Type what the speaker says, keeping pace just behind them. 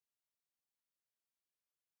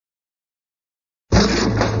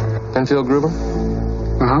Penfield Gruber?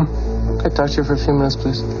 Uh-huh. Can I talk to you for a few minutes,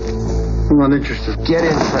 please? I'm not interested. Get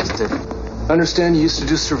interested. I understand you used to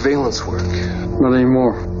do surveillance work. Not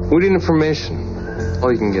anymore. We need information.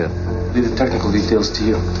 All you can get. Leave the technical details to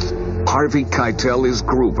you. Harvey Keitel is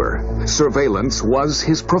Gruber. Surveillance was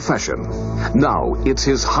his profession. Now it's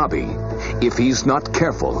his hobby. If he's not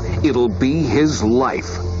careful, it'll be his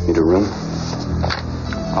life. Need a room?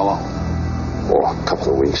 How long? Oh, a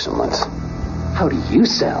couple of weeks, a month. How do you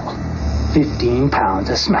sell 15 pounds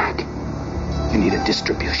of smack? You need a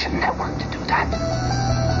distribution network to do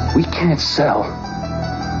that. We can't sell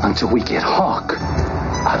until we get Hawk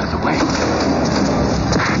out of the way.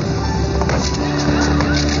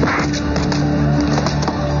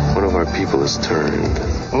 One of our people has turned.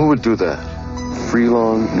 Who would do that?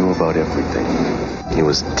 Freelong knew about everything. He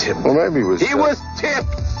was tipped. Well, maybe He was tipped!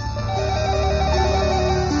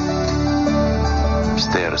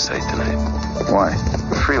 Stay out of sight tonight. Why?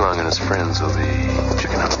 Freelong and his friends will be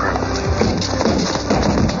checking out permanently.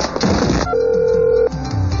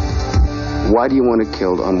 Why do you want it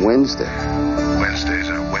killed on Wednesday? Wednesday's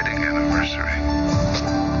our wedding anniversary.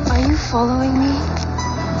 Are you following me?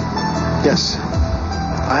 Yes.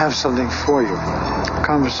 I have something for you. A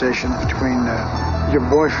conversation between your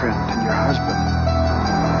boyfriend and your husband.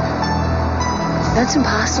 That's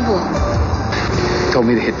impossible. Told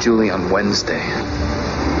me to hit Julie on Wednesday.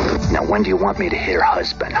 Now, when do you want me to hit her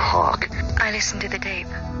husband, Hawk? I listened to the tape.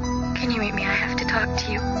 Can you meet me? I have to talk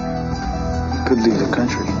to you. You could leave the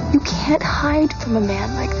country. You can't hide from a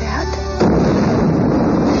man like that.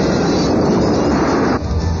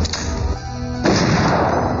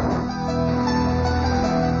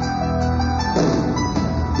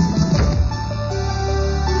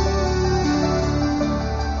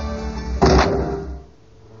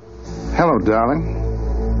 Hello,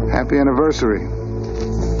 darling. Happy anniversary.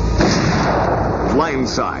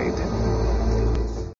 Blindside.